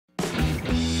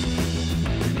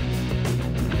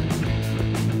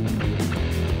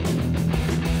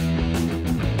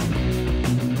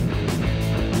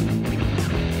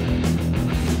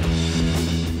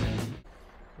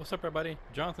What's up, everybody?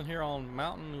 Jonathan here on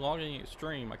Mountain Logging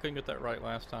Extreme. I couldn't get that right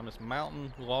last time. It's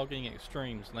Mountain Logging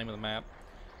Extreme is the name of the map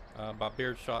by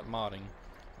Beardshot Modding.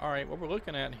 Alright, what we're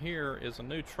looking at here is a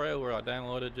new trailer I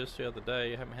downloaded just the other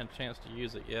day. I haven't had a chance to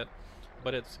use it yet,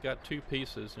 but it's got two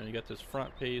pieces. You got this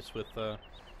front piece with,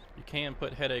 you can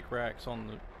put headache racks on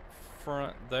the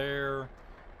front there,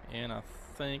 and I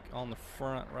think on the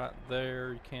front right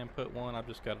there you can put one. I've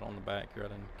just got it on the back here. I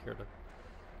didn't care to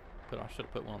I should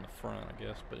have put one on the front, I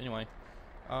guess. But anyway,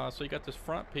 so you got this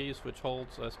front piece which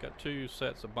holds. It's got two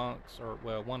sets of bunks, or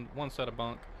well, one set of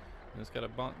bunk, and it's got a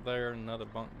bunk there and another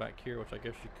bunk back here, which I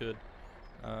guess you could.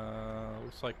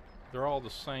 Looks like they're all the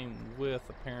same width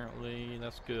apparently.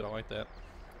 That's good. I like that.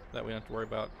 That we don't have to worry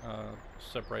about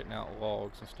separating out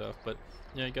logs and stuff. But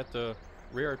you got the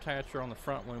rear attacher on the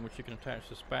front one, which you can attach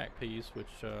this back piece,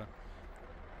 which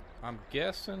I'm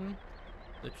guessing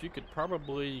that you could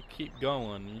probably keep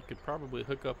going. You could probably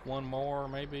hook up one more,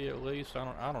 maybe at least.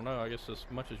 I don't know. I guess as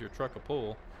much as your truck will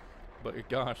pull. But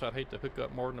gosh, I'd hate to hook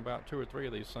up more than about 2 or 3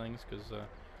 of these things, because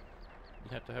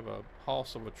you have to have a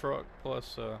hoss of a truck,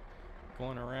 plus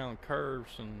going around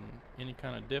curves and any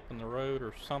kind of dip in the road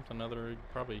or something other. You'd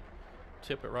probably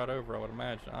tip it right over, I would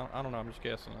imagine. I don't know. I'm just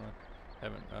guessing. I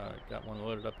haven't got one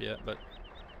loaded up yet. But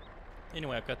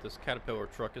anyway, I've got this Caterpillar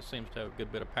truck. It seems to have a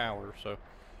good bit of power, so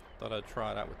thought I'd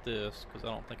try it out with this, because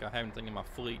I don't think I have anything in my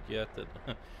fleet yet that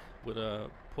would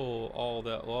pull all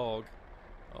that log,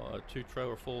 2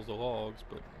 trailer fulls of logs,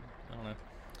 but I don't know.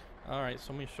 Alright,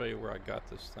 so let me show you where I got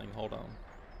this thing. Hold on.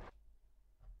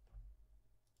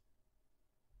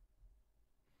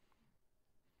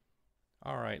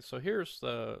 Alright, so here's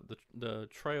the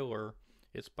trailer.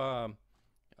 It's by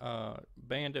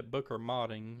Bandit Booker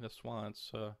Modding. That's why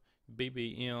it's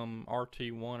BBM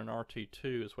RT1 and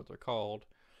RT2 is what they're called.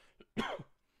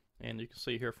 And you can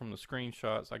see here from the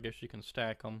screenshots, I guess you can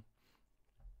stack them.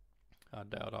 I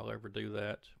doubt I'll ever do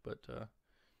that, but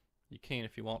you can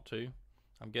if you want to.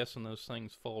 I'm guessing those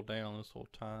things fall down, those little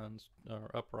tines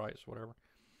or uprights, whatever.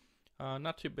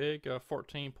 Not too big,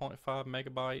 14.5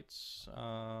 megabytes.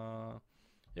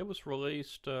 It was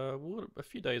released a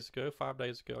few days ago, 5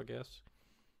 days ago, I guess.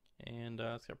 And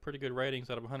it's got pretty good ratings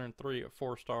out of 103 at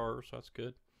 4 stars, so that's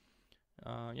good.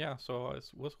 Yeah, so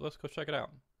let's go check it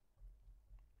out.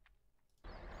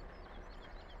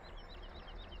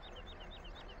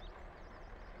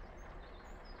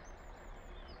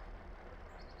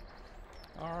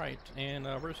 Alright, and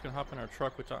we're just going to hop in our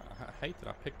truck, which I hate that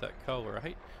I picked that color. I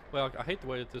hate the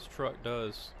way that this truck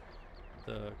does.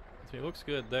 It looks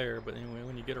good there, but anyway,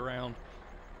 when you get around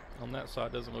on that side,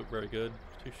 it doesn't look very good.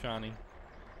 It's too shiny.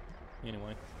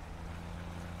 Anyway.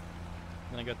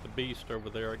 And I got the Beast over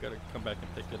there. I got to come back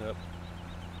and pick it up.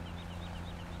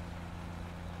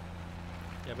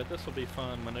 Yeah, but this will be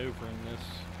fun maneuvering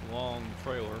this long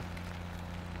trailer.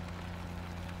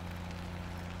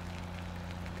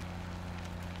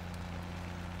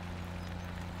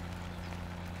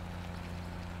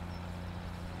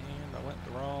 Went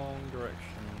the wrong direction.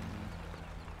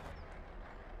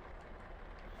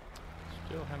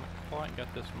 Still haven't quite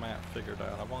got this map figured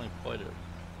out. I've only played it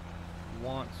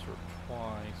once or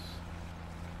twice.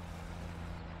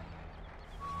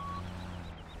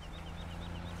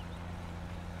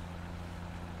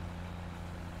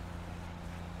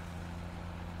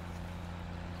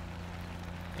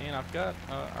 And I've got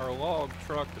our log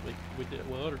truck that we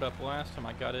loaded up last time.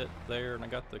 I got it there, and I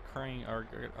got the crane, or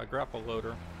a grapple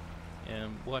loader.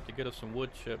 And we'll have to get us some wood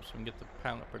chips and get the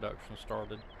pallet production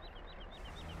started.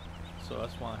 So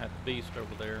that's why I had the Beast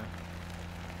over there.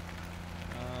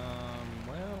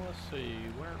 Well, let's see.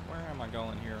 Where am I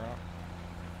going here?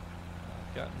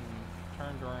 I've gotten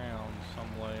turned around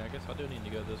some way. I guess I do need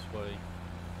to go this way.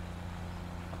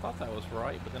 I thought that was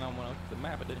right, but then I went up to the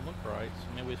map. It didn't look right.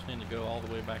 So maybe we just need to go all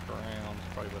the way back around.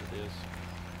 That's probably what it is.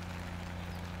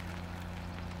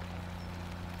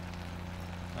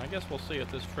 I guess we'll see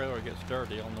if this trailer gets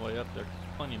dirty on the way up there.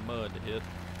 There's plenty of mud to hit.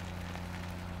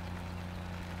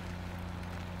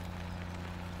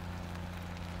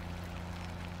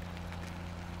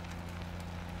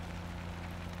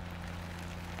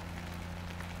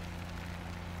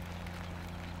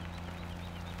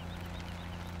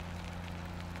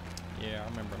 Yeah, I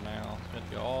remember now. It's going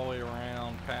to go all the way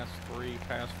around, past 3,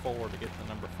 past 4 to get to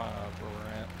number 5 where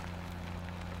we're at.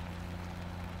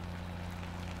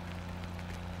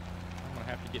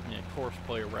 Have to get me a course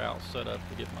play route set up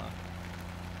to get my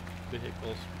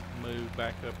vehicles moved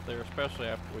back up there, especially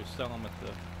after we sell them at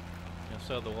the,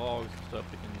 sell the logs and stuff.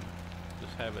 We can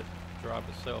just have it drive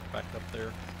itself back up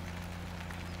there.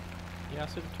 Yeah, I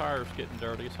see the tires getting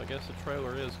dirty, so I guess the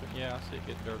trailer is, yeah, I see it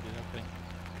getting dirty, okay.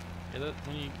 Yeah,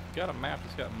 when you got a map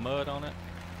that's got mud on it,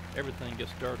 everything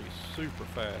gets dirty super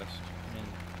fast. I mean,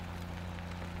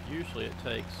 usually it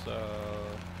takes,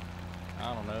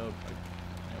 I don't know,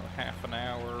 half an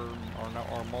hour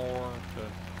or more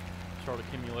to start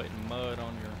accumulating mud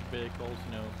on your vehicles.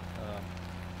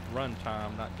 Run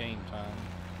time, not game time.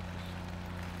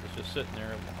 It's just sitting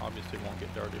there. It obviously won't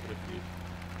get dirty, but if you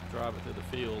drive it through the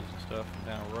fields and stuff and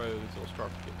down roads, it'll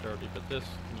start to get dirty. But this,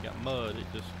 when you got mud, it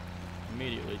just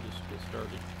immediately just gets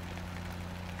dirty.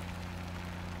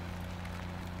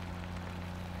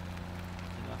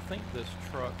 And I think this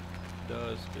truck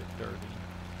does get dirty.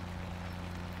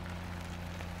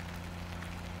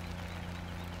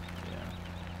 Yeah.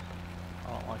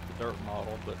 I don't like the dirt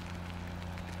model, but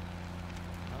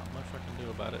not much I can do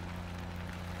about it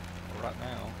right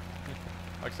now.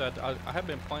 Like I said, I have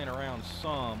been playing around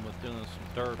some with doing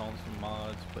some dirt on some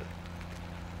mods, but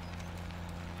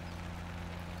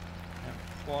I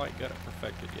haven't quite got it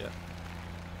perfected yet.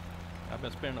 I've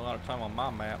been spending a lot of time on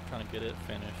my map trying to get it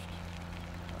finished.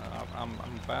 I'm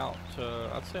about,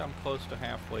 I'd say I'm close to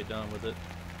halfway done with it.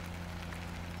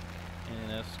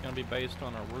 And it's going to be based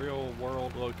on a real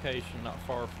world location not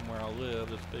far from where I live,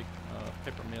 this big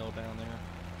paper mill down there.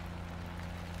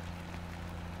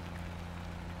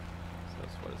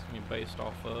 That's what it's going to be based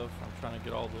off of. I'm trying to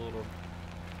get all the little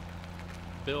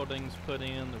buildings put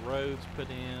in, the roads put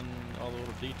in, all the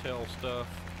little detail stuff.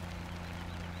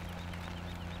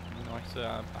 And like I said,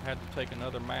 I had to take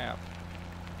another map,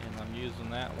 and I'm using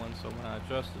that one, so when I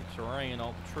adjusted the terrain,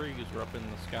 all the trees were up in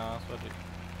the sky, so I had to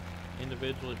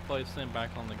individually place them back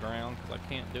on the ground, because I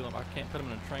can't do them. I can't put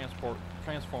them in a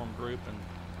transform group and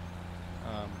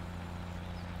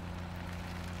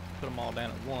put them all down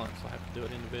at once. I have to do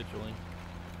it individually.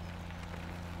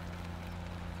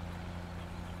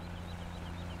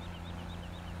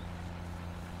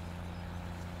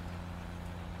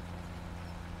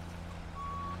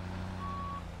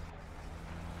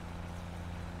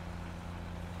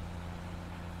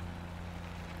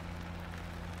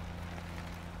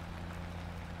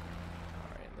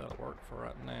 That'll work for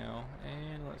right now.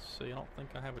 And let's see, I don't think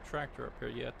I have a tractor up here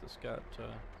yet that's got the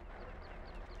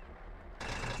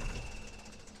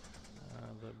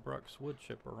Brux wood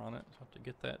chipper on it. So I have to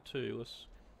get that too.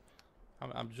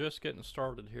 I'm just getting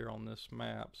started here on this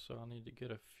map, so I need to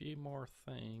get a few more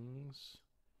things.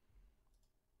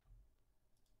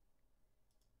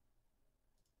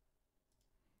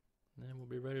 And then we'll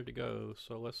be ready to go.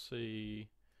 So let's see.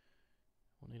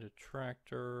 We'll need a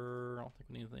tractor. I don't think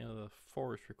we need any of the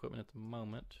forestry equipment at the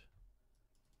moment.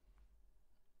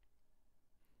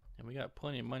 And we got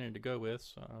plenty of money to go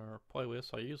with, or play with,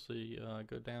 so I usually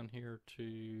go down here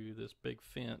to this big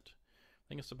Fendt. I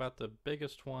think it's about the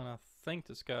biggest one. I think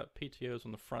it's got PTOs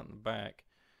on the front and back.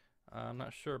 I'm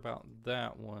not sure about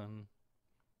that one.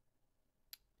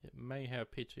 It may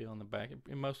have PTO on the back.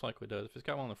 It most likely does. If it's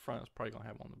got one on the front, it's probably going to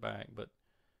have one on the back, but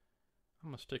I'm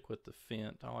going to stick with the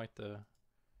Fendt. I like the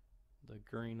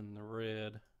green and the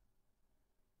red.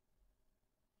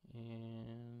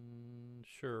 And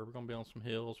sure, we're gonna be on some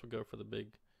hills. We'll go for the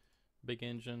big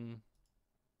engine.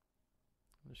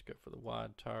 Just go for the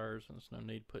wide tires, and there's no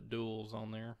need to put duals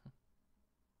on there.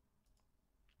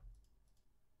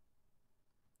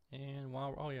 And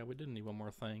oh yeah, we did need one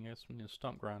more thing. I guess we need a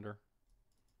stump grinder.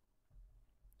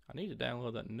 I need to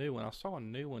download that new one. I saw a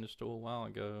new one just a little while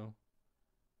ago.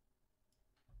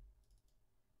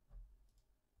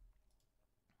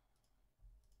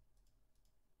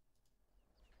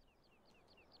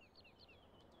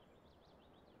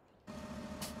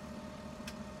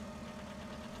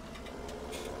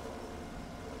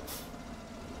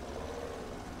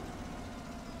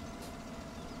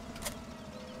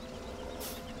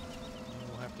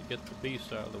 Get the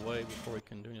beast out of the way before we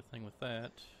can do anything with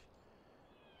that.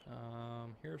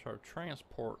 Here's our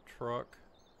transport truck.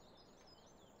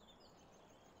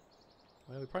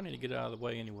 Well, we probably need to get it out of the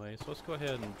way anyway, so let's go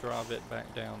ahead and drive it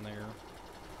back down there.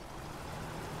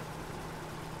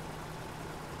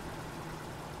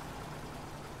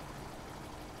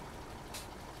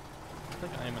 I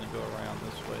think I am going to go around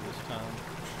this way this time.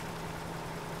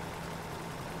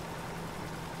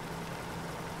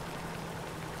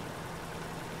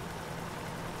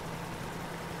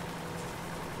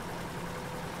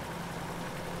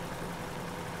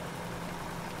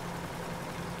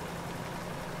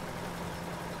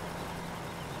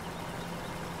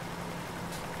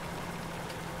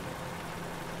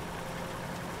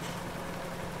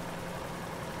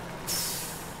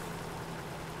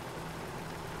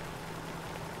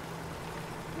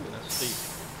 That's steep.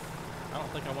 I don't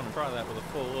think I want to try that with a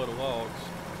full load of logs.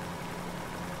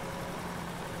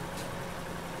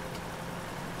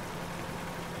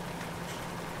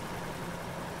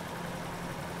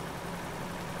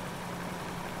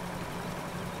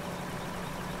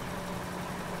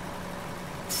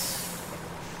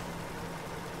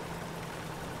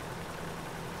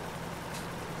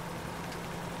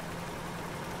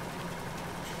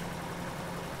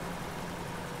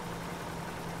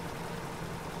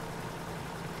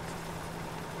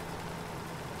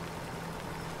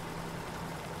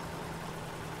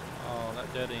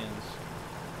 dead ends.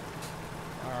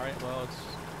 Alright, well, it's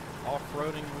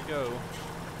off-roading we go.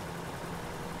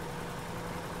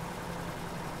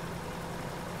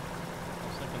 I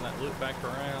was thinking that loop back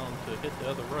around to hit the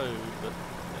other road, but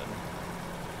didn't.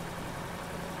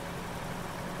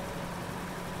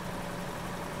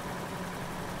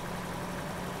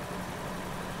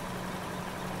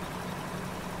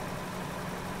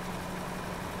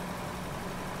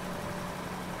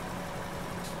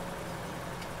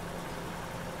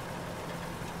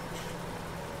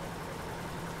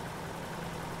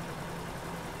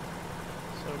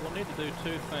 So we'll need to do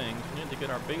two things. We need to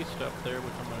get our beast up there,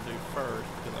 which I'm going to do first,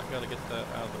 because I've got to get that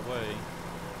out of the way.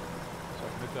 So I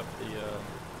can hook up the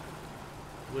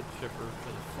wood chipper to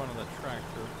the front of the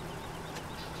tractor.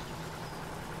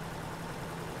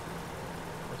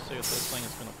 Let's see if this thing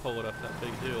is going to pull it up that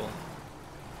big hill.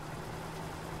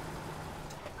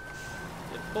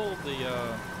 It pulled the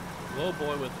low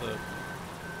boy with the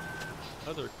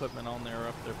other equipment on there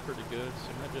up there pretty good, so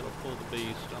maybe it'll pull the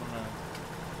beast. I don't know.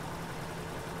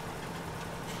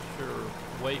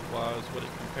 Weight-wise, what it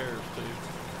compares to.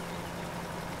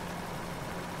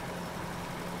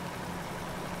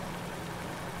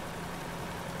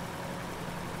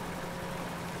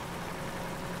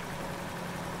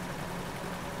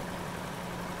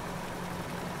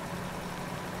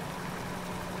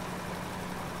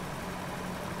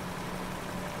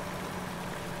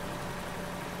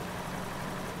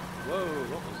 Whoa,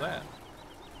 what was that?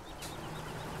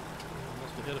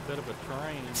 Must have hit a bit of a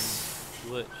terrain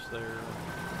glitch there.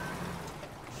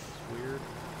 It's weird.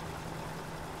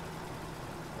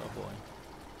 Oh boy.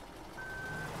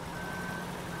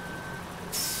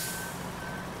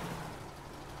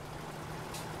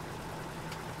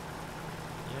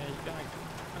 Yeah, you kind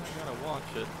of gotta watch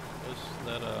it.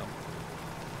 That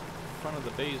front of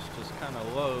the beast is kind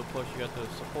of low, plus you got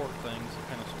those support things that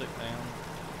kind of stick down.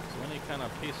 So any kind of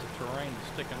piece of terrain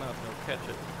sticking up, they'll catch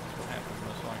it. That's what happens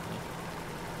most likely.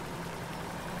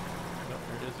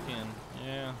 There it is again.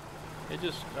 Yeah, it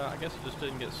just, I guess it just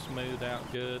didn't get smoothed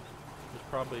out good. There's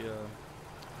probably just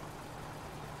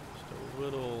a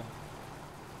little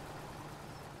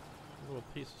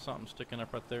piece of something sticking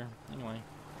up right there. Anyway,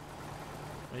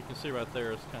 you can see right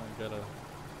there it's kind of got a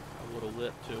little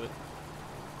lip to it.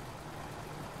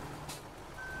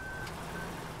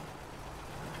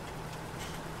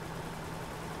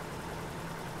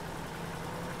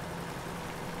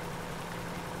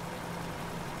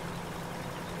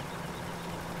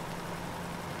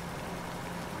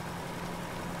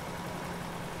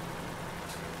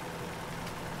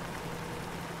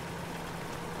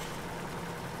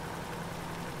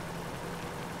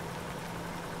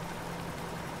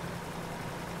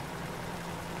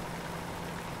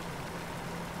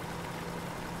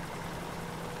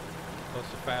 Plus,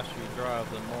 the faster you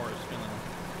drive, the more it's going to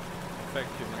affect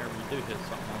you whenever you do hit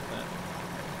something like that.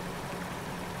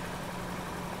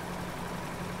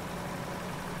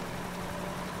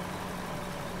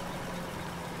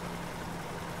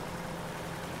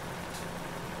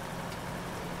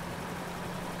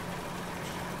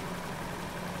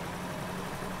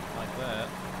 Like that.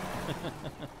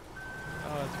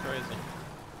 Oh, that's crazy.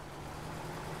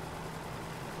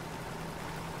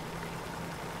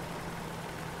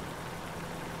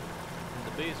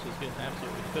 The beast is getting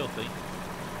absolutely filthy.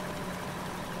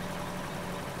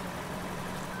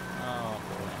 Oh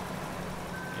boy.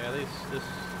 Yeah, it's just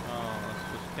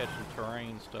catching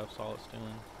terrain stuff's all it's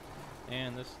doing.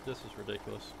 And this is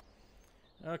ridiculous.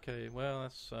 Okay, well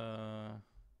that's gonna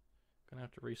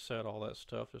have to reset all that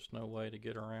stuff. There's no way to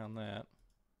get around that.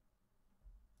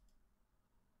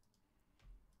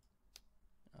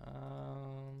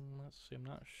 Let's see, I'm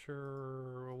not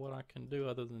sure what I can do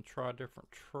other than try a different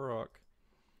truck.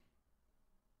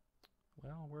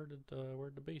 Well, where'd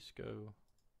the beast go?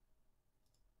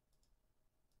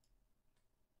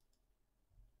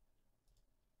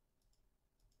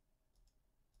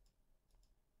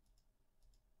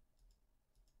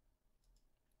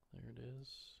 There it is.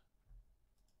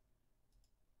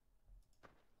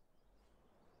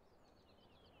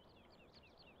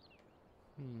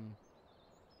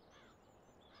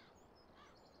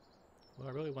 Well,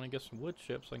 I really want to get some wood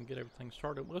chips so I can get everything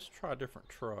started. Let's try a different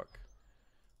truck.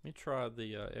 Let me try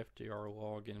the FDR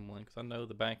login one, because I know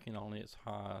the banking on it is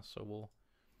high, so we'll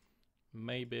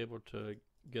may be able to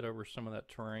get over some of that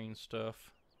terrain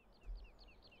stuff.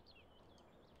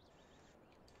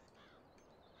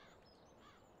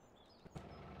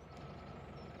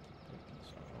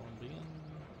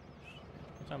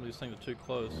 Sometimes these things are too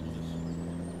close and you just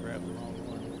grab the wrong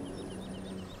one.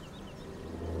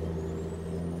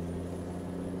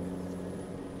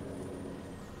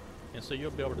 And so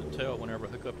you'll be able to tell whenever I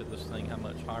hook up to this thing how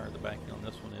much higher the back end on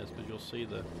this one is, because you'll see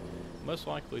the, most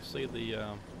likely see the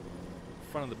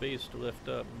front of the beast lift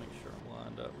up. Make sure I'm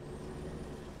lined up.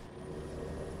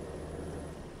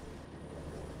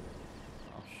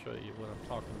 I'll show you what I'm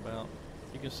talking about.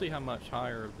 You can see how much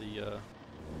higher the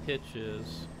hitch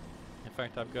is. In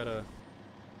fact, I've got to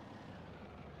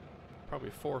probably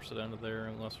force it under there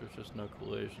unless there's just no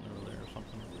collision under there or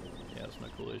something. Yeah, there's no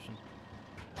collision.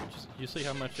 You see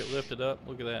how much it lifted up?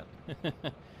 Look at that.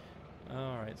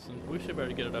 Alright, so we should be able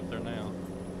to get it up there now.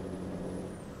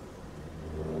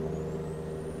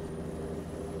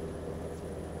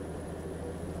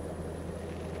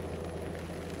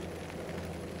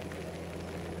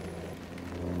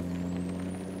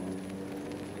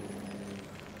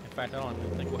 In fact, I don't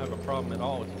even think we'll have a problem at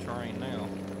all with the terrain now.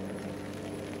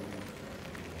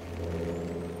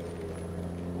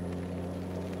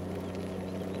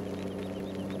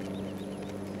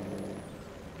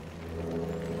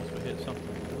 Unless we hit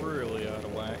something really out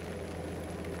of whack.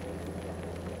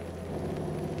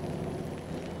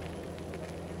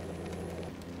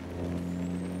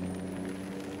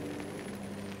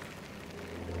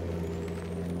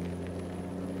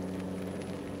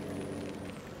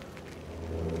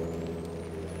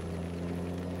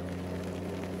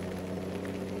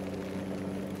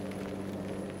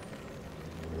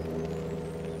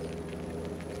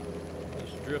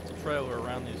 Drift the trailer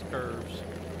around these curves.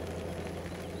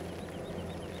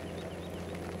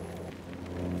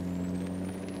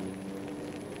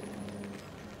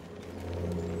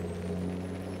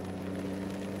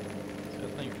 So I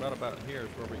think right about here is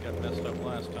where we got messed up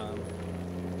last time.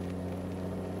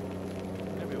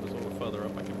 Maybe it was a little further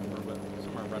up, I can't remember, but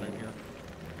somewhere right in here.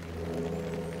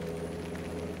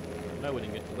 No, we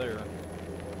didn't get to there.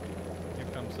 Here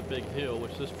comes the big hill,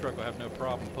 which this truck will have no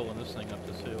problem pulling this thing up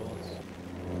this hill.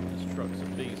 This truck's a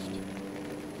beast.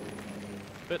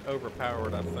 A bit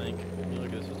overpowered, I think. Look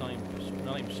at this, it's not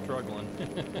even struggling.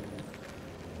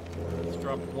 It's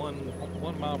dropped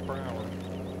one mile per hour.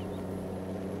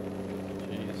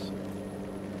 Jeez.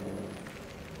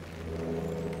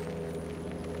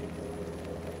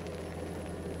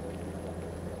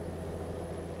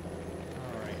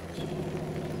 Alright.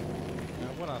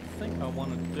 Now what I think I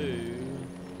want to do,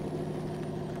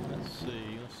 let's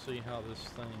see how this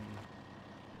thing,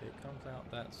 it comes out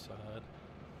that side.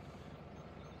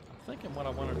 I'm thinking what I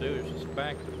want to do is just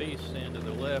back the beast into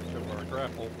the left of our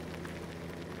grapple.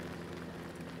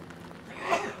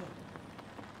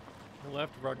 The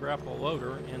left of our grapple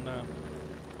loader, and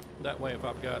that way if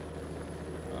I've got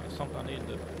something I need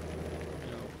to,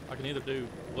 I can either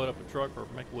load up a truck or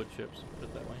make wood chips, put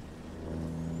it that way.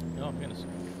 Oh, I'm gonna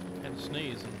had to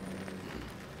sneeze and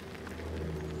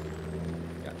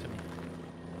got to me.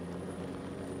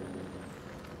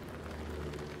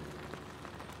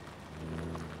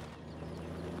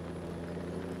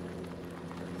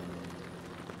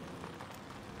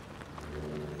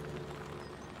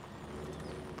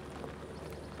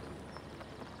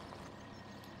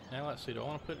 Now let's see, do I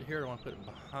want to put it here or do I want to put it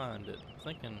behind it? I'm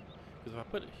thinking, because if I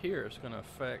put it here, it's going to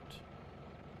affect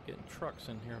getting trucks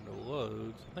in here to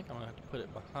load. So I think I'm going to have to put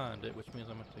it behind it, which means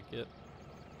I'm going to have to get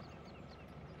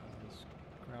this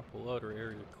grapple loader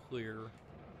area clear.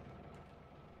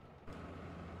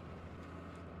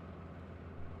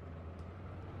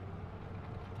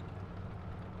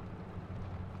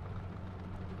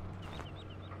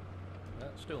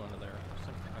 That's still under there. I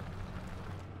think I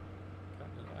got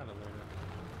it out of there.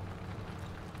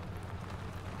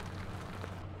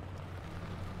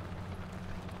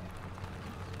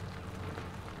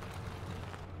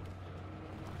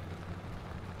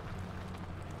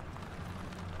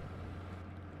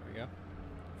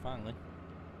 Finally.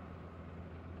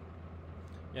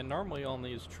 Yeah, normally on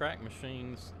these track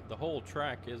machines, the whole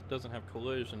track doesn't have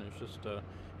collision. It's just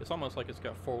it's almost like it's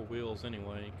got four wheels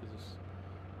anyway, because it's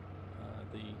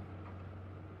the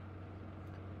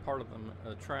part of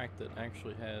the track that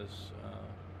actually has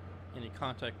any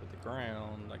contact with the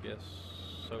ground, I guess,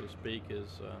 so to speak,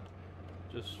 is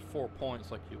just 4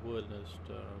 points like you would in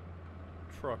a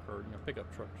truck or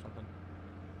pickup truck or something.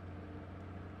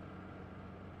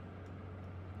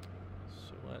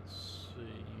 Let's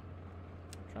see.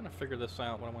 I'm trying to figure this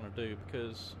out, what I want to do,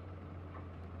 because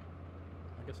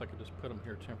I guess I could just put them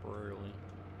here temporarily.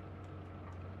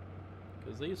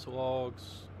 Because these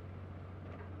logs,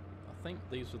 I think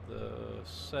these are the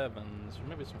 7s, or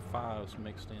maybe some 5s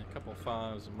mixed in, a couple of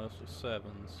 5s and mostly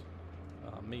 7s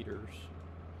meters.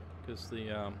 Because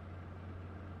the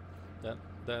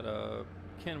that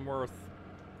Kenworth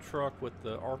truck with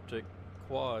the Arctic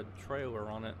quad trailer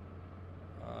on it,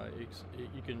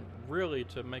 You can really,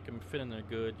 to make them fit in there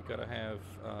good, you got to have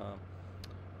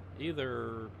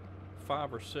either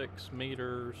 5 or 6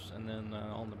 meters, and then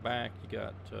on the back you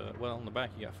got well, on the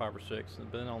back you got 5 or 6,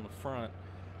 and then on the front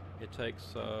it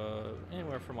takes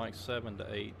anywhere from like 7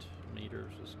 to 8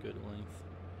 meters is good length.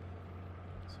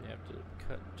 So you have to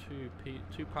cut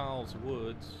two piles of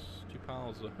woods, two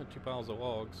piles of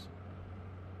logs,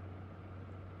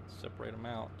 separate them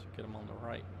out to get them on the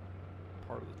right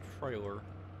part of the trailer.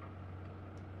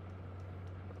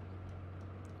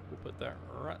 We'll put that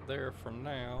right there for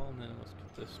now, and then let's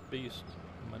get this beast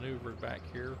maneuvered back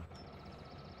here.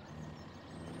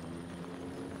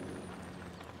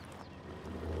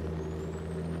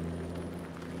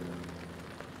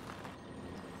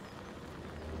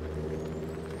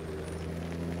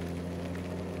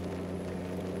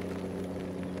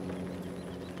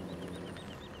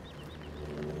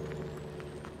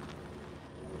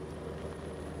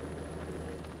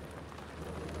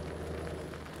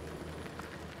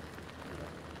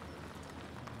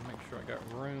 I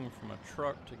got room from a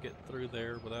truck to get through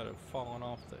there without it falling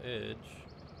off the edge.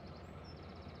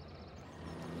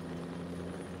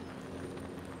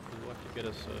 We'll have to get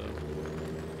us a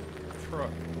truck.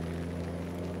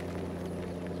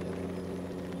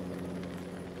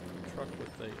 Truck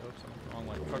with a, oh, something wrong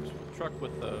way. Truck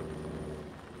with a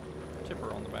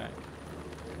tipper on the back,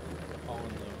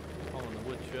 hauling the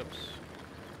wood chips.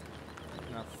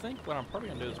 And I think what I'm probably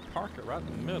going to do is park it right in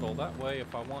the middle. That way,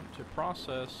 if I want to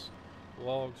process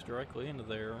logs directly into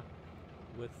there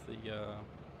with the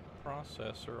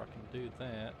processor, I can do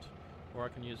that. Or I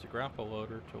can use the grapple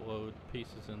loader to load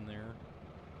pieces in there.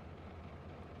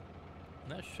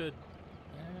 And that should,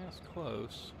 that's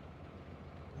close.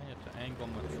 I may have to angle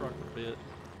my truck a bit.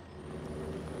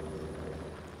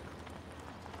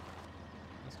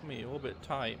 It's going to be a little bit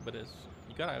tight, but it's,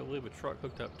 you gotta leave a truck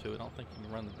hooked up to it. I don't think you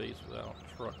can run the beast without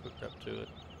a truck hooked up to it.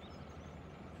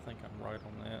 I think I'm right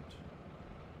on that.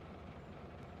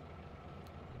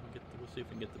 We'll see if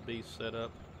we can get the beast set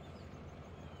up.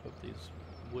 Hope these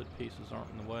wood pieces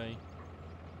aren't in the way.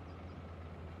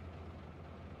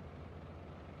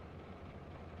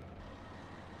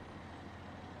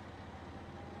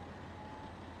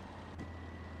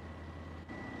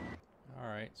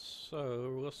 Alright,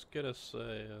 so let's get us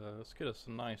a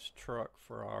nice truck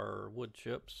for our wood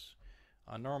chips.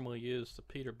 I normally use the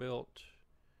Peterbilt.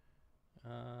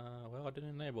 Well, I didn't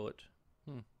enable it.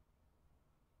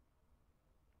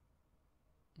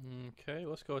 Okay,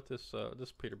 let's go with this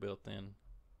this Peterbilt then.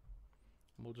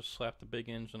 We'll just slap the big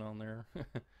engine on there.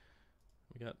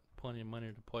 We got plenty of money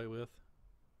to play with.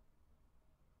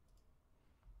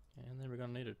 And then we're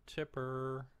gonna need a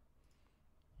tipper.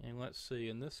 And let's see,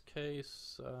 in this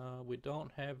case, we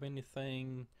don't have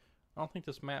anything. I don't think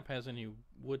this map has any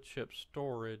wood chip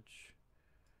storage.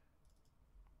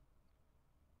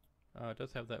 It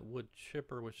does have that wood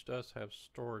chipper, which does have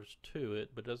storage to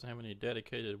it, but doesn't have any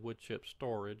dedicated wood chip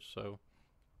storage. So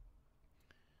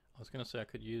I was going to say I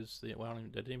could use the, well, I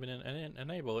didn't even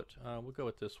enable it. We'll go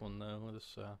with this one though.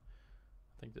 This, I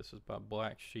think this is by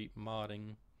Black Sheep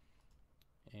Modding.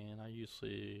 And I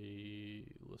usually,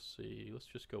 let's see, let's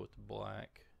just go with the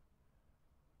black.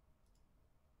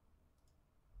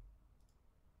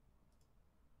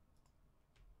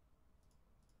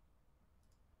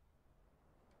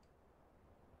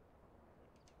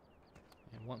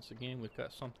 And once again, we've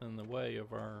got something in the way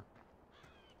of our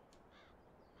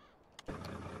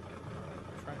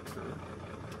tractor.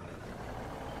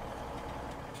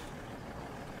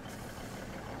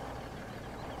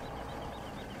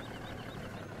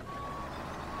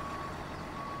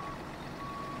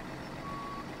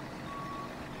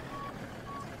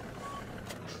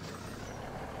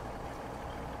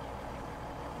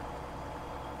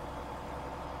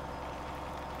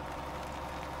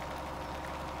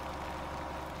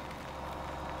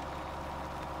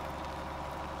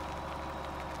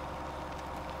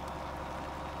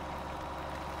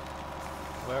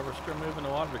 Well, we're still moving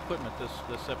a lot of equipment this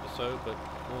episode, but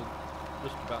we'll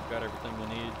just about got everything we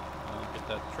need. Get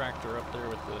that tractor up there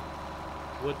with the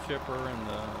wood chipper and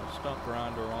the stump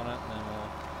grinder on it, and then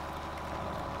we'll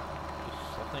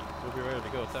I think we'll be ready to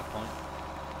go at that point.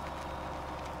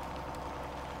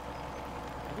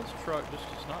 This truck just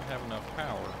does not have enough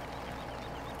power.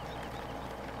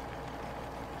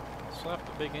 Slap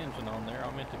the big engine on there.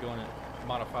 I meant to go in and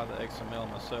modify the XML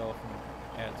myself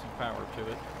and add some power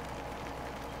to it.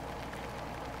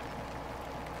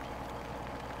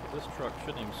 This truck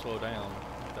shouldn't even slow down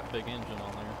with that big engine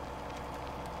on there.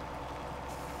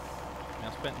 And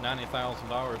I spent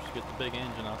 $90,000 to get the big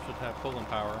engine. I should have pulling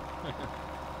power.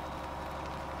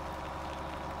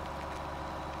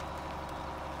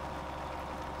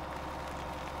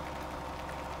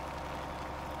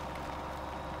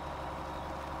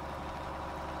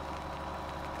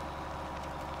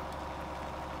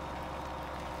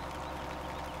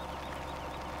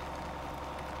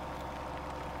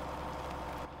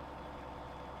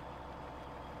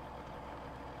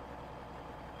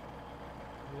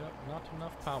 Not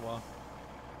enough power.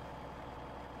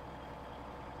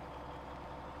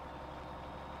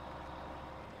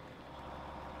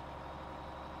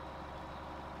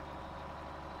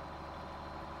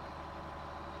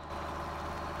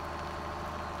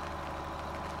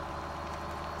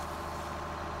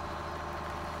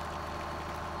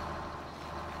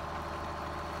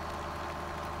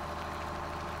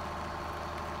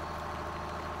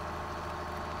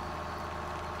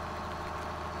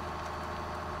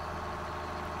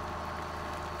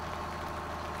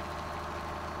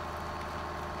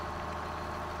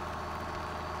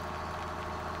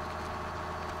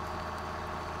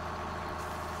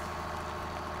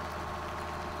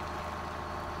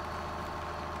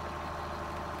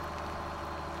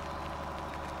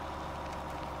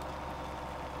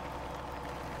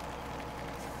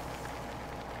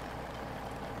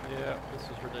 Yeah, this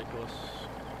is ridiculous.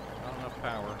 Not enough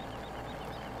power.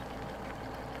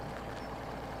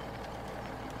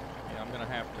 Yeah, I'm gonna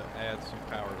have to add some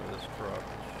power to this truck.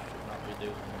 Should not be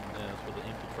doing this with an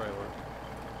empty trailer.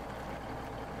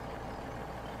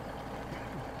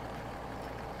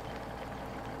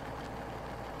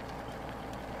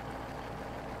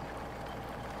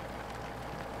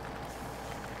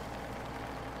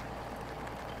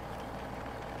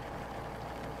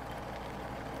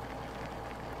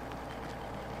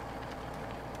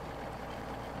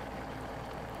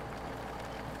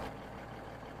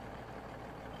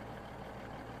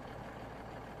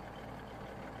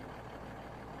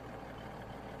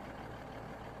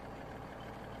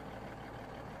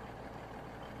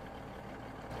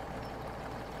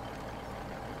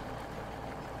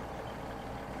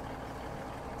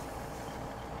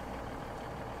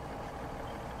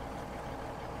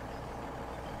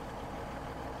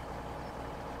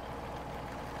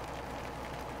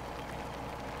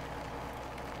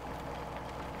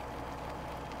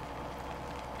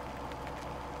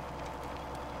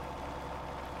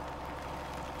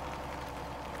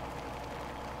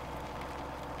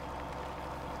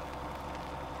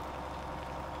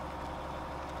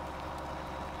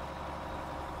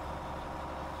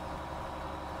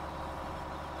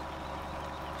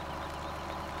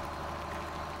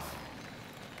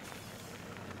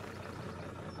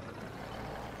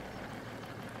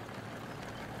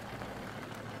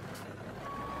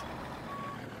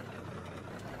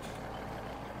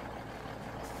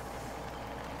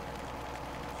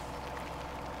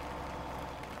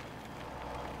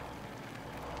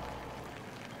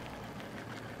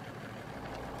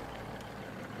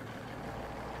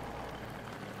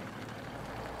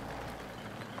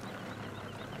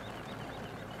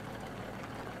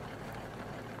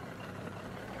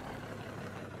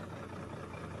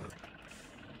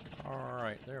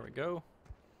 Alright, there we go.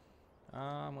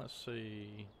 Let's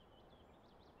see.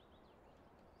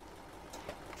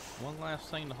 One last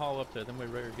thing to haul up there, then we're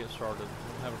ready to get started.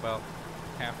 We'll have about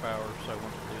half hour or so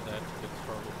once we do that to get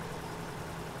started.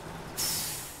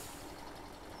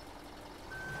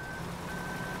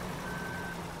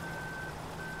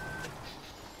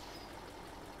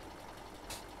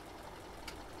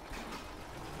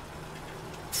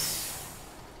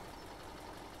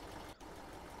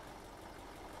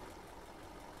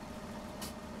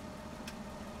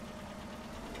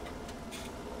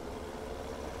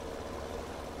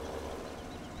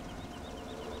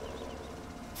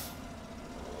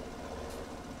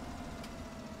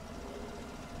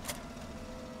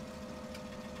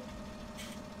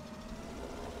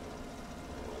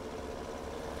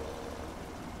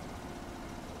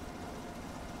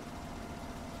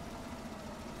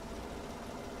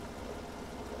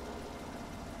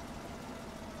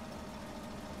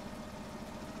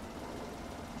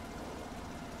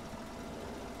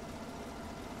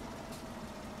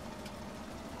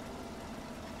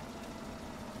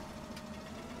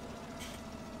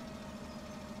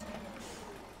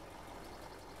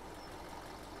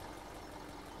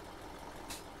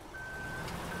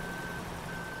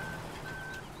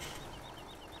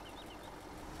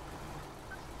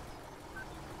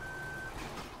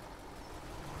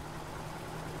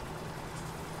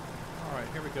 Alright,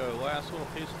 here we go. Last little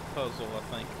piece of the puzzle, I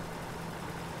think.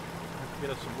 Get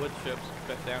us some wood chips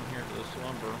to cut down here to this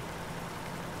lumber. So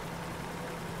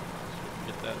we can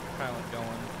get that pallet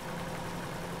going.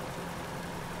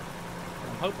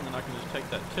 I'm hoping that I can just take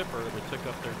that tipper that we took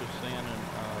up there just then and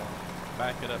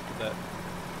back it up to that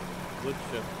wood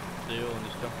chip deal and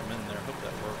just dump them in there. Hope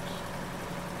that works.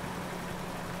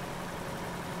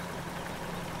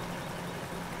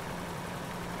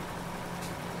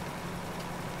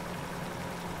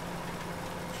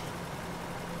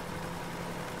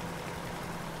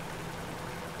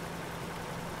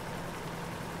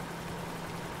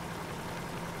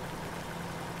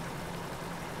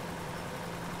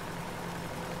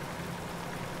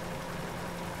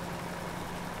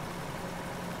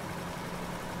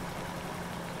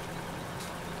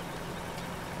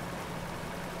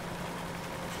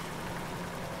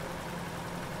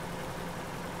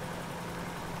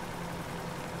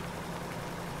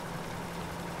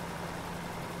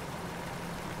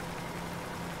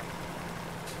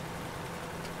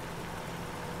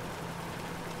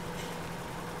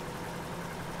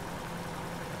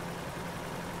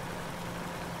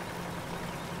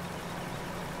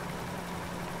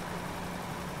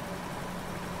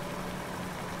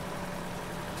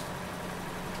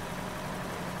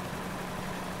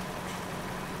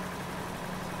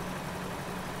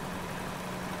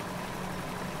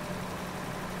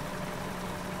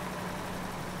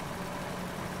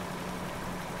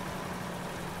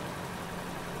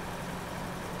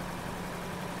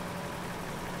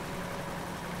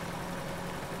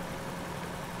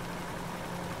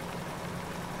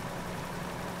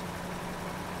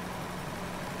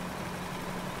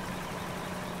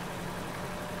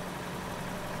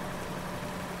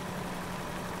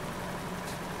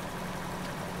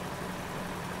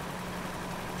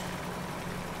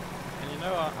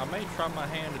 I may try my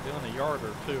hand at doing the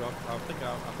yarder too. I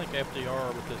think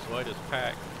FDR with this latest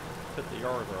pack put the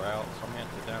yarder out, so I'm going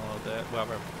to have to download that. Well,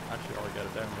 I've actually already got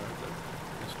it downloaded, but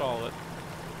install it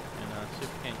and see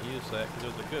if we can't use that,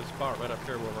 because there's a good spot right up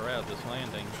here where we're at, this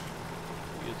landing.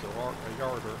 Use a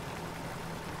yarder.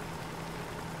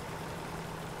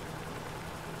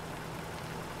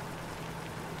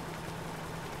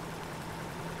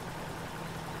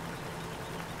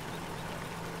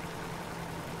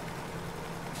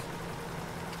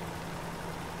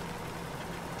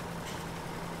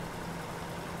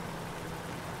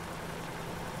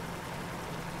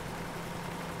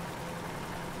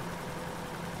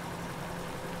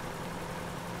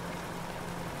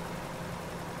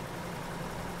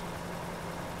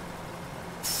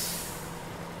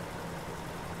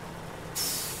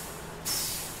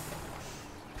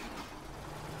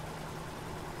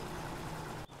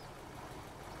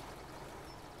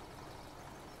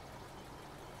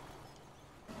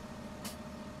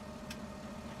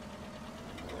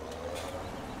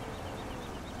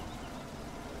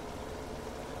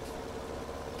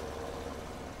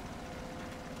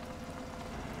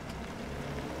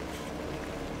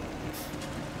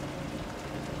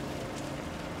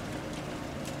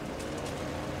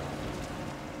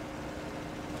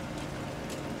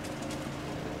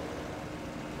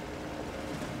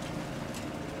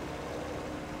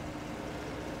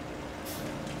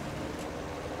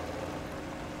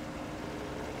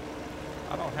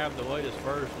 I don't have the latest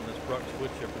version of this Brux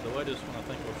wood chipper. The latest one I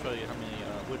think will show you how many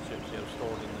wood chips you have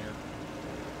stored in there.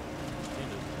 I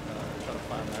need to try to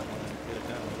find that one and get it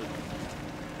downloaded.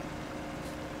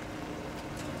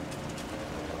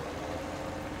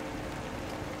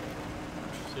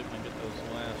 See if I can get those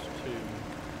last two.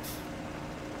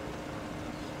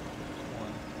 Just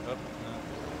one. Oh, no.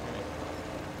 Okay.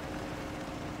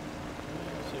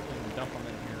 Let's see if we can dump them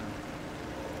in here.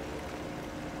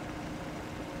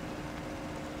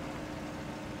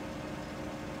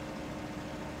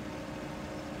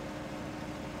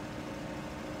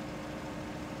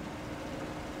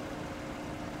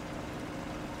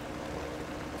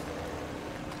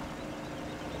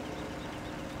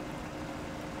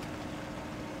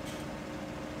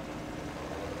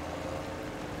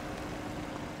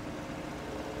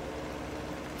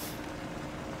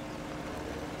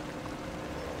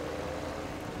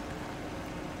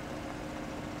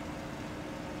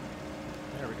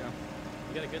 There we go.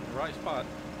 You gotta get in the right spot.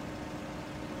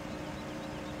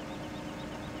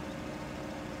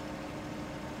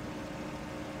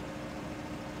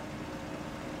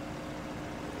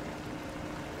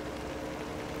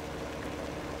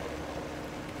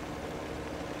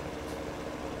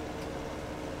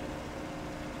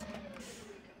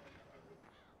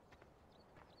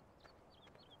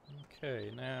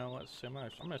 Okay, now let's see. I'm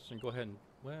just gonna go ahead and,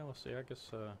 well, let's see. I guess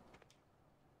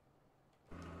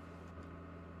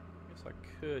I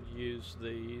could use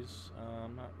these.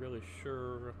 I'm not really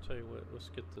sure. I'll tell you what, let's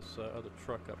get this other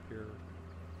truck up here.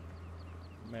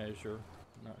 Measure.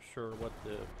 Not sure what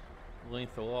the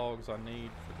length of logs I need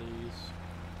for these.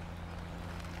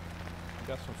 I've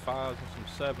got some 5s and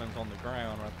some 7s on the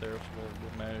ground right there, so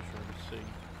we'll measure to see.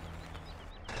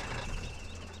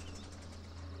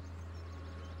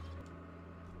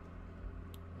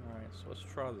 Alright, so let's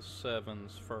try the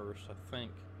 7s first. I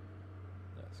think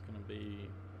that's going to be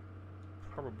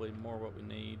probably more what we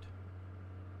need.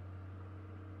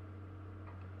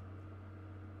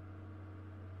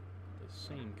 They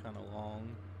seem kind of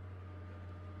long.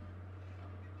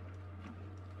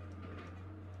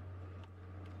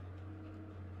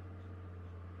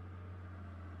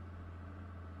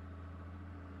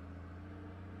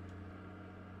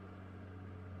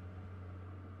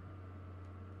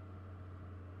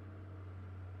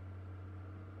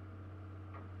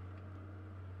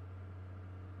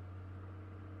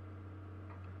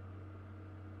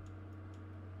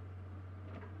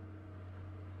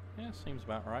 Yeah, seems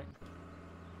about right.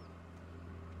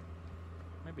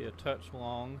 Maybe a touch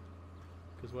long,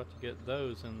 because we'll have to get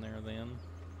those in there then.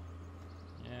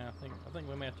 Yeah, I think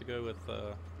we may have to go with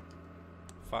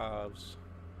 5s,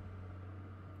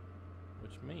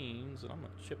 which means that I'm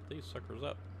gonna chip these suckers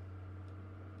up.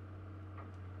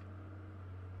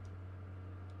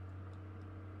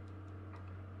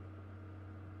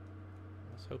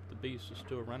 Let's hope the beast is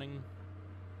still running.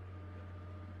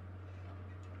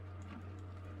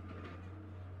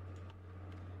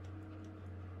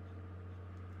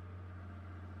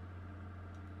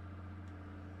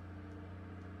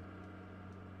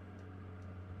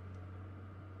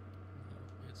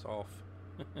 It's off.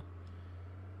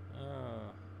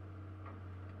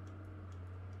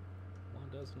 Why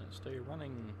doesn't it stay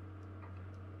running?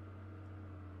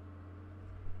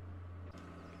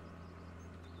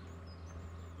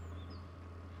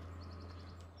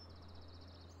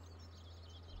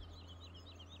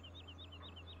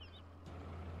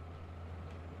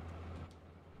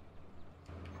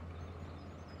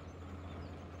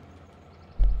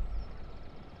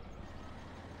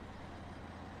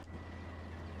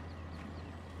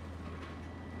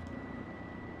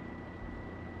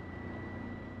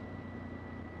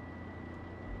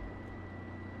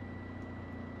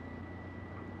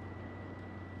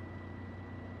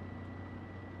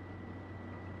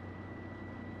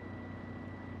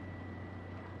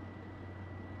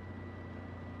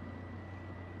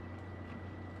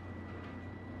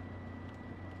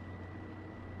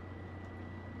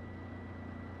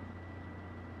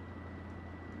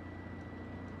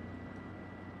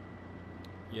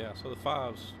 Yeah, so the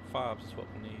fives is what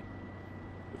we need,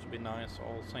 which would be nice.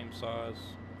 All the same size,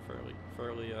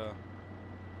 fairly. Uh,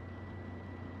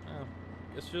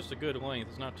 it's just a good length.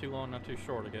 It's not too long, not too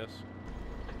short, I guess.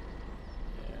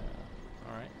 Yeah.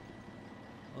 All right.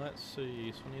 Let's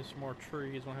see. So we need some more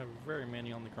trees. We don't have very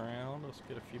many on the ground. Let's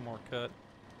get a few more cut.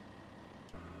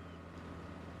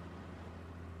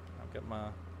 I've got my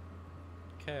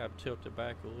cab tilted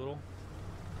back a little.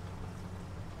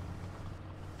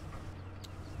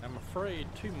 I'm afraid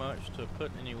too much to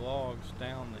put any logs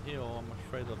down the hill. I'm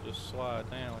afraid they'll just slide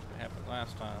down like it happened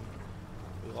last time.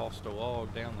 We lost a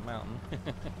log down the mountain.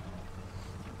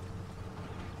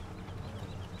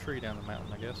 Tree down the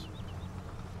mountain, I guess.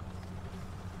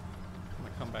 I'm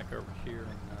gonna come back over here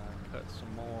and cut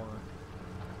some more.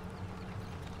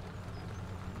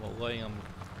 We'll lay them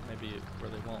maybe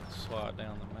where they won't slide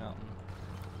down the mountain.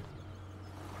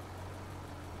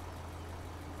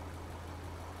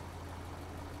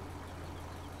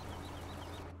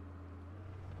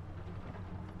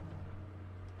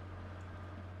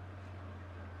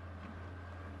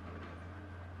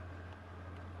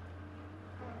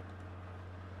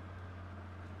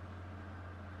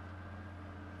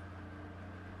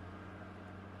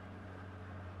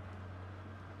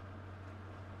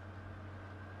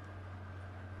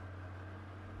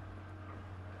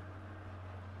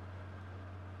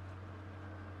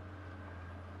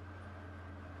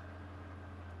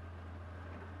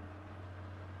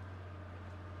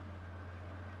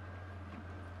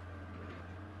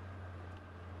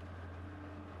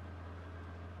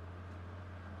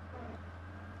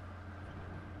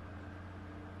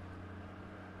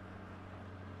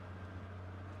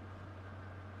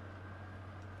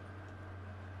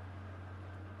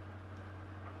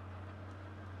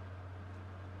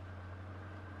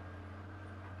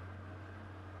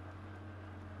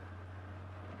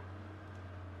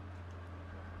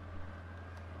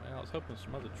 Well, I was hoping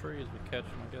some other trees would catch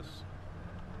them. I guess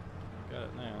I got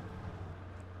it now.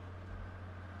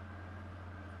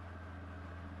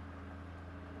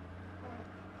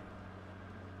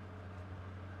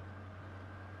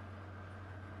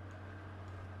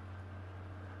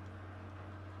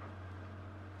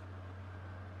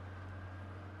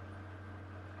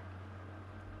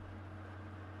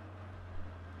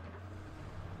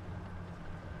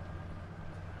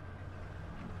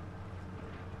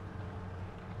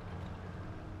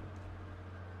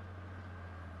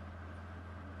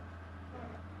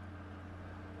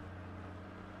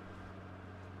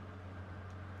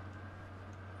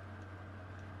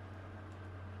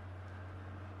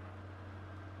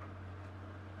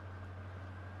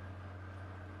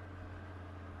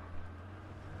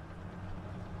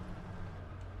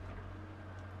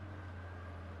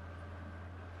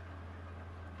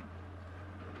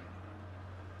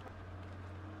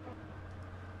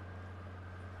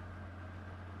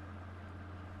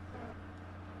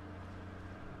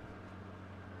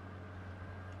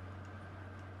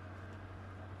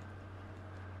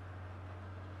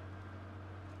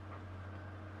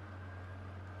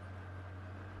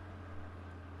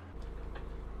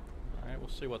 Alright, we'll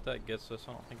see what that gets us.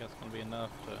 I don't think that's going to be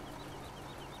enough to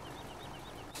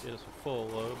get us a full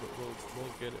load, but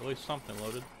we'll get at least something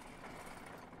loaded.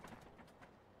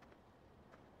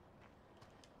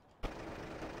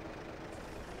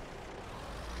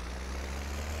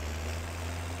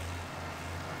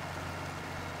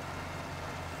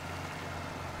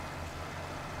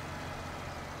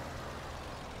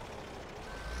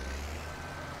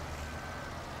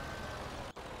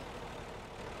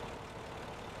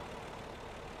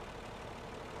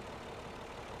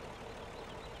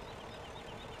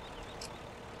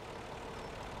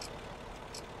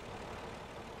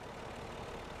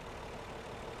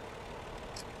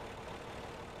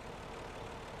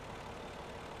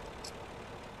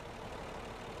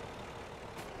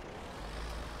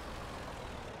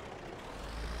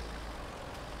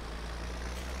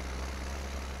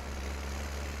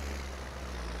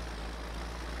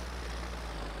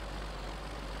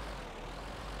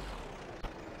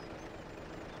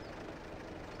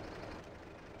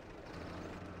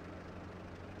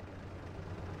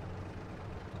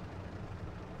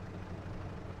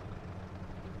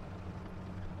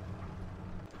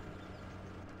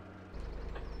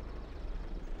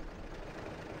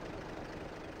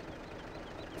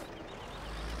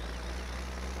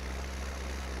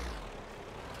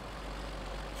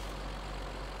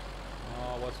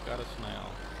 What's got us now?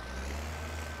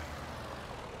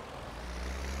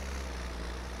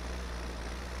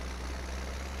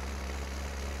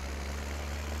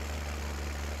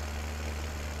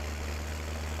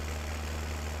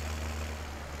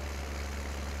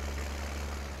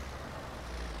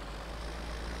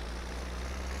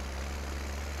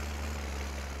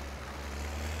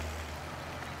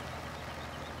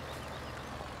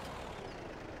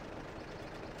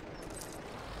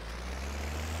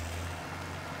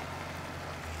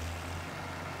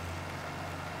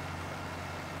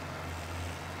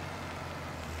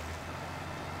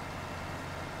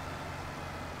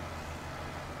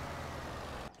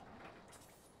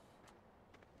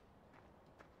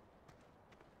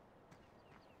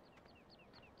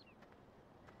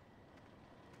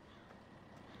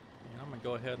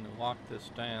 go ahead and lock this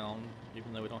down,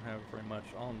 even though we don't have very much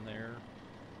on there,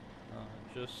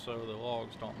 just so the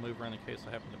logs don't move around in case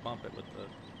I happen to bump it with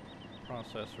the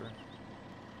processor.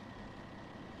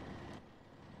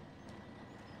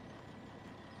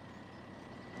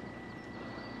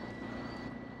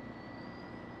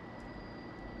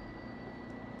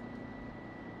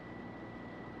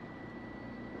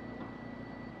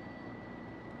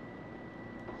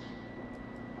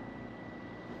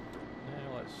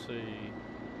 Let's see.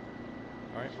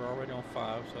 Alright, we're already on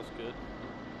 5, so that's good.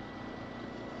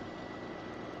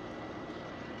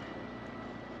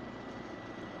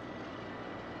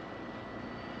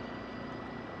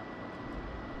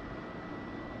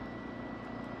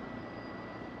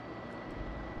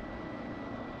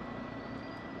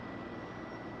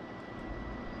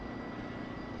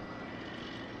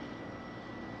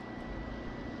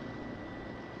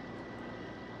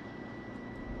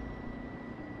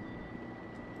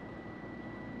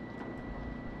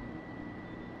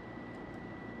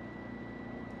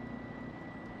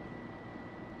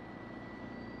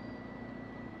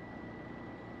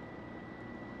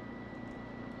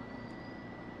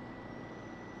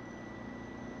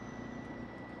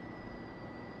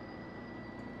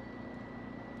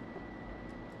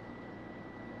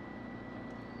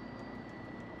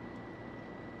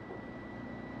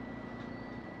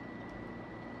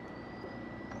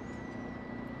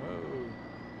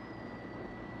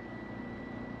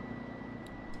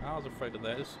 I was afraid of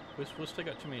that. We still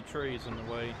got too many trees in the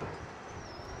way.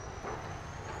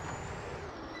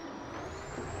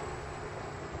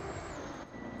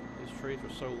 These trees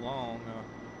are so long.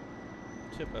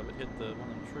 The tip of it hit one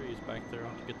of the trees back there. I'll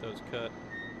have to get those cut.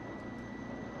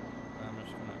 I'm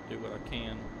just going to do what I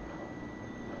can.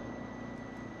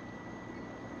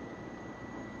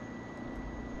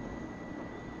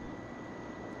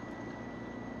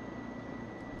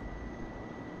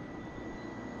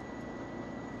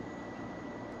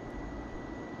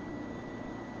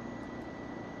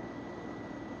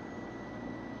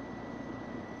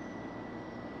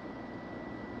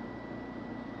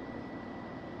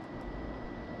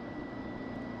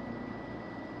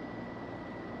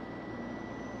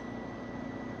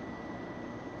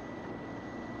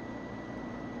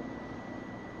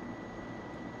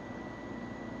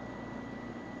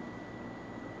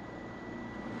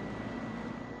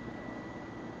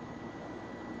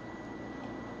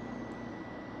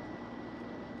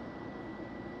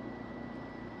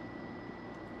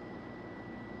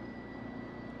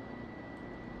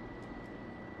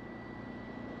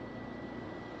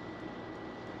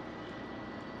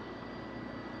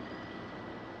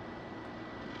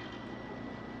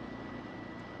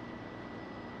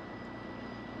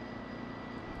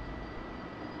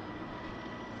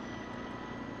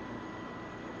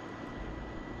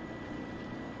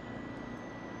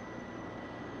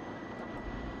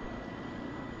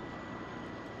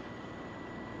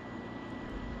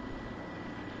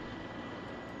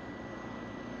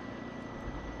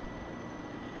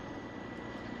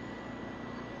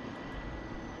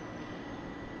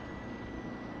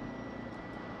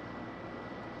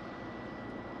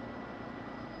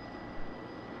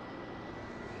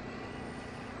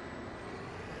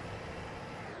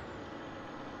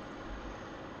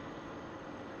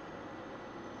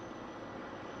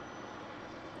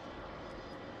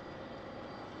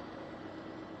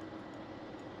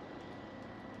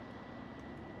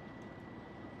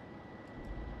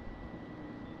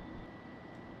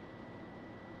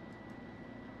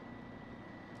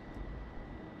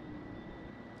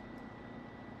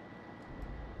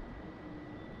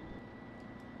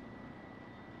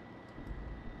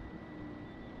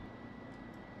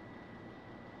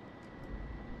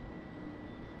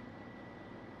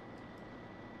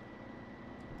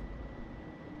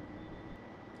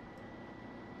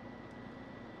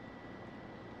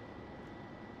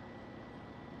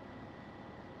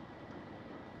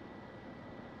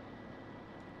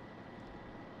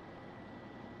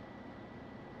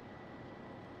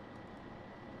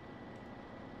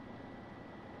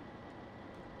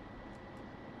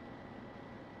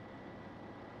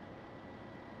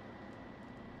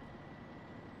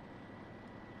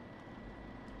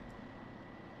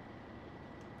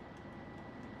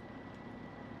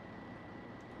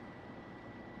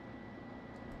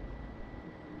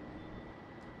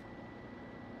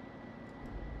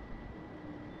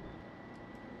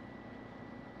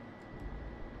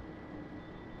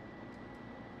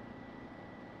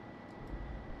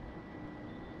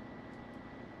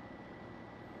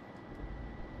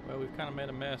 Well, we've kind of made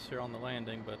a mess here on the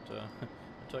landing, but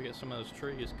until I get some of those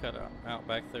trees cut out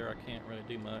back there, I can't really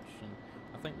do much. And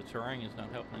I think the terrain is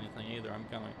not helping anything either. I'm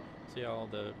kind of See how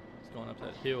it's going up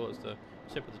that hill as the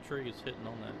tip of the tree is hitting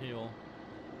on that hill.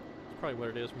 It's probably what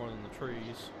it is more than the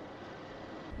trees.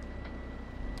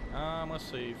 Let's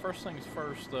see. First things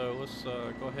first, though. Let's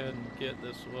go ahead and get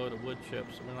this load of wood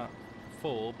chips. We're not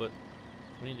full, but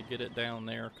we need to get it down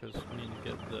there because we need to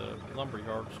get the lumber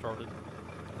yard started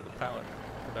for the pallet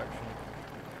production.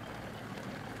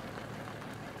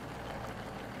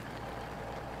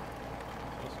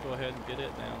 Let's go ahead and get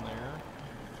it down there.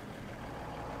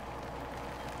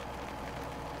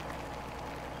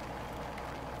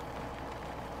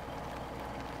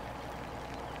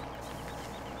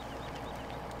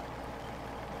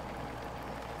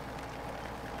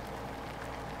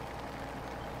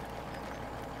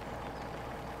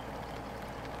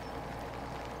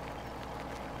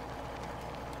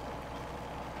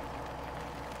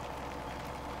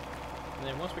 And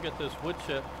then once we get this wood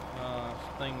chip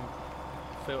thing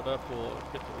filled up, we'll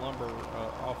get the lumber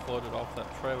offloaded off that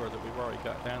trailer that we've already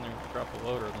got down there and drop the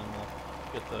loader, and then we'll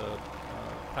get the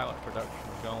pallet production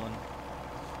going.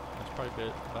 That's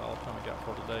probably about all the time we got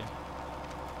for today.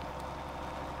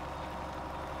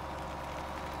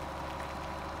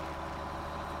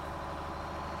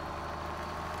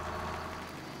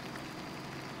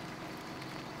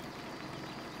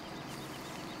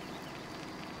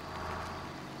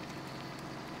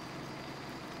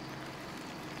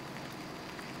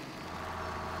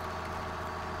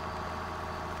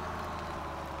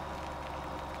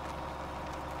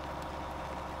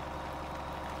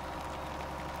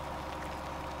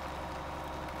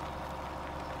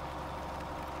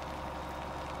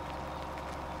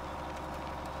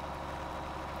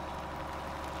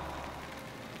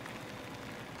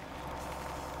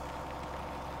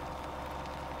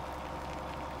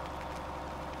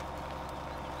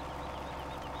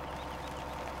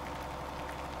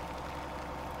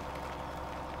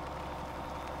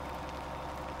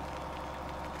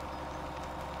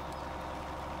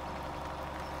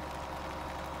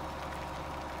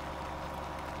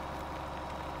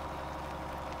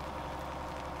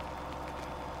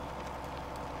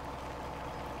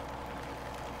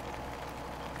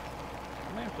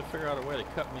 I may have to figure out a way to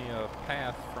cut me a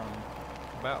path from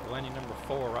about landing number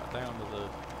 4 right down to the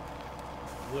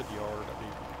wood yard. That'd be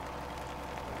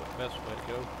the best way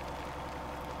to go.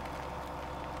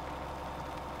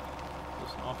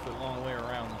 Just an awfully long way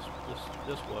around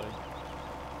this way.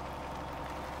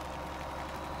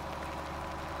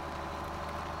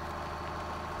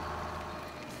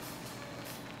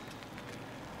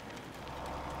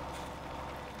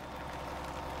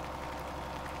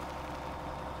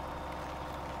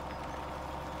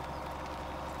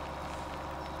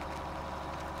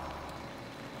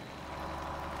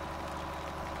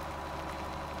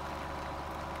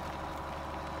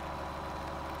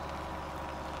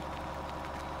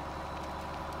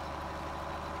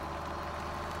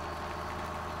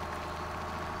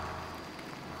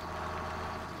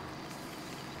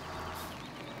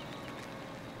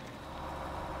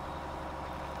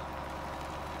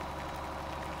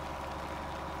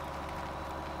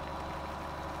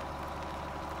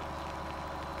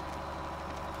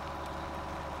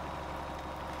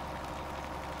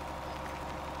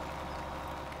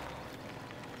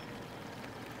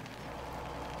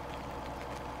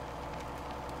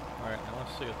 Alright, now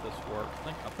let's see if this works.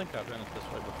 I think I've done it this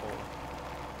way before.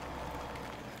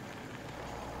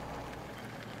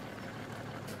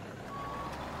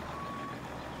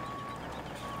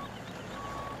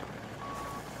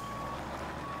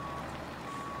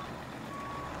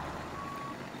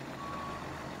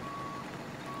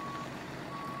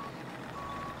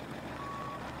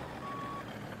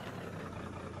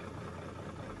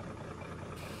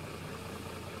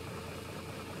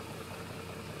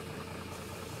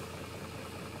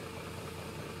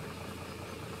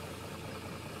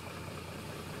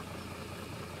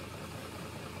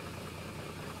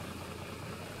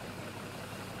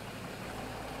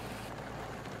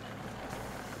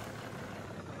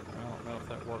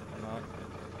 That worked or not.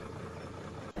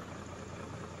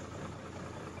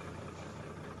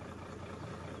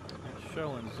 It's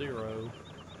showing 0.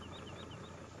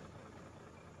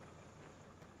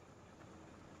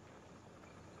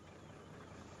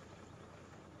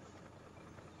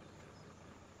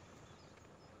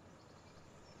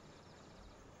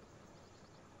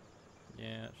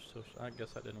 Yeah, so I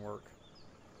guess that didn't work.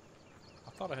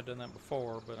 I thought I had done that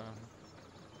before, but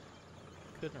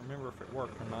couldn't remember if it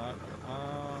worked or not.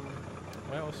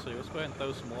 Well, let's see. Let's go ahead and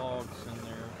throw some logs in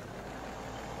there.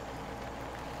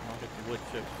 I'll get the wood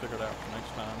chips figured out for next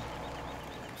time.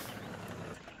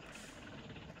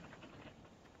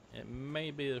 It may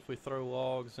be that if we throw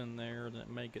logs in there, then it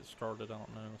may get started. I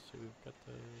don't know. Let's see, we've got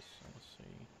those. Let's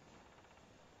see.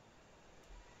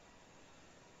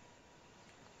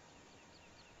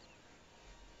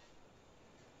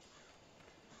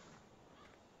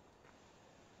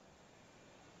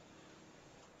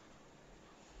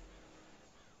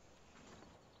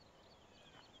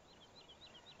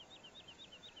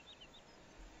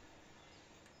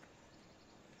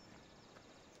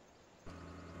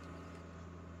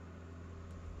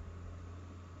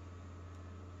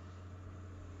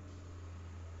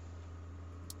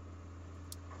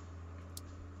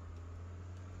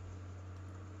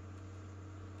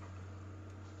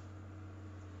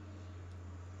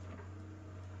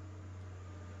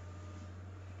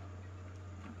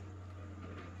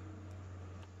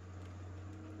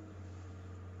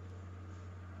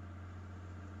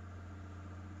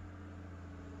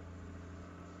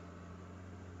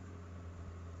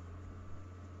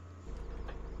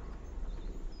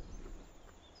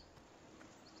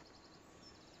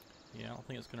 Yeah, I don't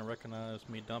think it's going to recognize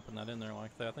me dumping that in there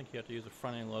like that. I think you have to use a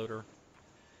front end loader.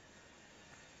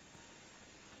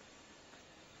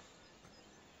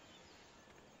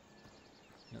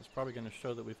 And it's probably going to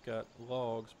show that we've got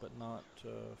logs but not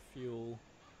fuel.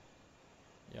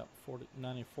 Yep,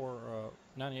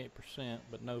 98%,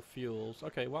 but no fuels.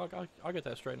 Okay, well, I'll get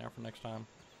that straightened out for next time.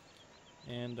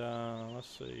 And let's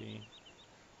see.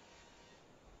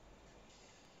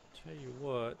 Tell you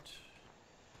what.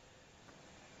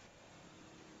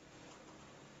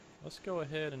 Let's go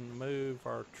ahead and move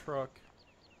our truck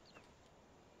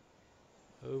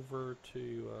over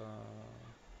to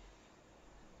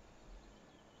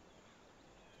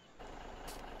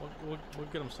we'll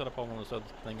get them set up on one of those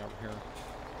other thing over here.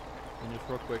 And just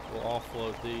real quick, we'll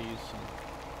offload these and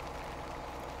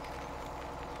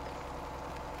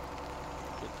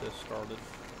get this started.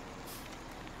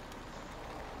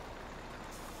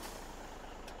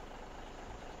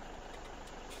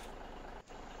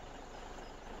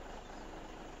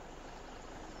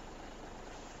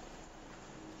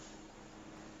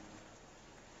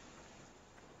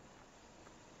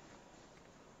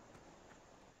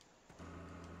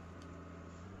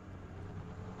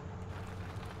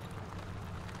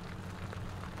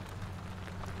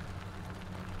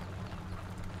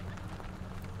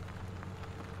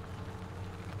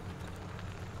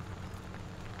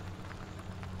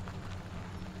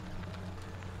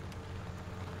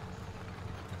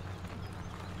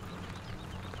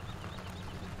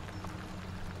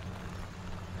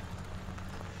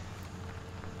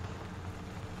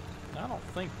 I don't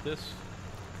think this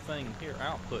thing here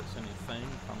outputs anything,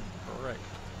 if I'm correct.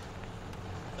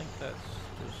 I think that's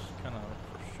just kind of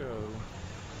for show.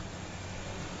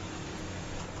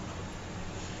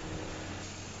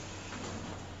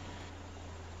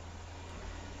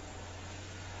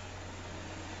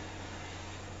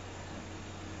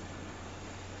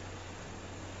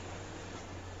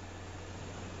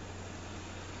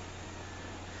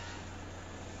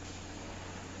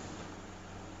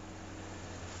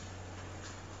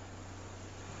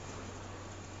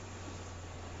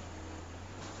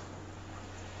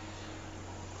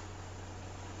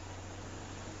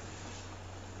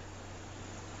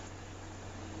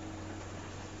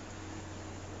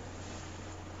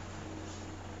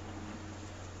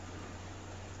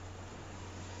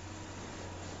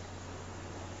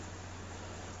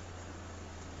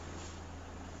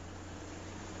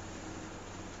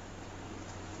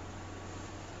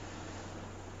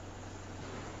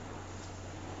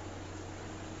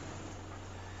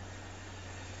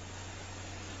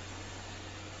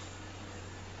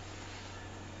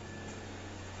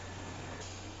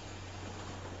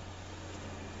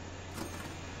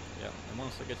 And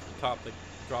once they get to the top, they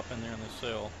drop in there in the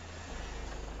cell.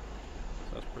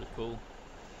 So that's pretty cool.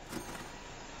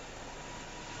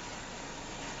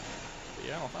 But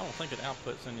yeah, I don't think it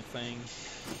outputs anything.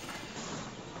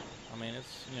 I mean,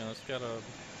 it's, you know, it's got a,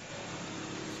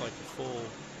 it's like a full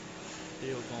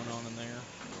deal going on in there.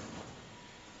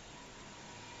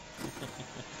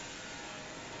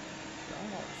 I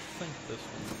don't think this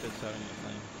one spits out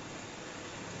anything.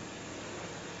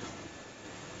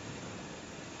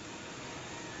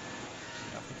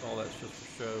 All that's just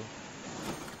for show.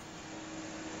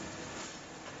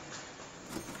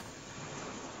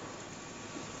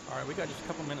 Alright, we got just a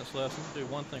couple minutes left. Let's do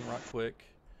one thing right quick.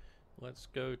 Let's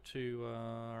go to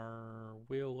our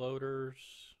wheel loaders.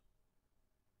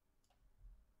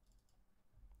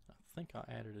 I think I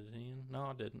added it in. No,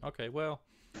 I didn't. Okay, well,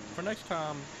 for next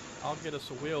time, I'll get us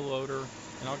a wheel loader,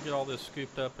 and I'll get all this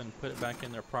scooped up and put it back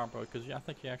in there properly, because I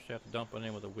think you actually have to dump it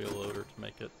in with a wheel loader to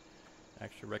make it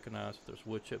actually recognize if there's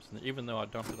wood chips in there, even though I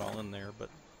dumped it all in there, but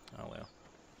oh well.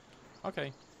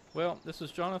 Okay, well, this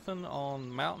is Jonathan on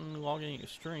Mountain Logging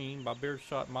Extreme by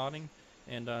Beardshot Modding,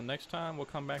 and next time we'll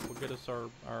come back, we'll get us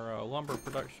our lumber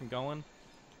production going,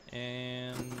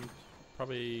 and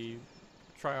probably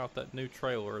try out that new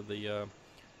trailer, the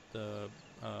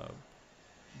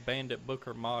Bandit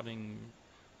Booker Modding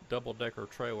double-decker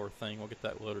trailer thing. We'll get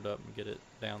that loaded up and get it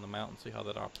down the mountain, see how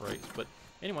that operates. But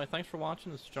anyway, thanks for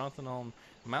watching. This is Jonathan on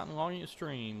Mountain Logging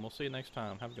Extreme. We'll see you next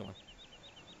time. Have a good one.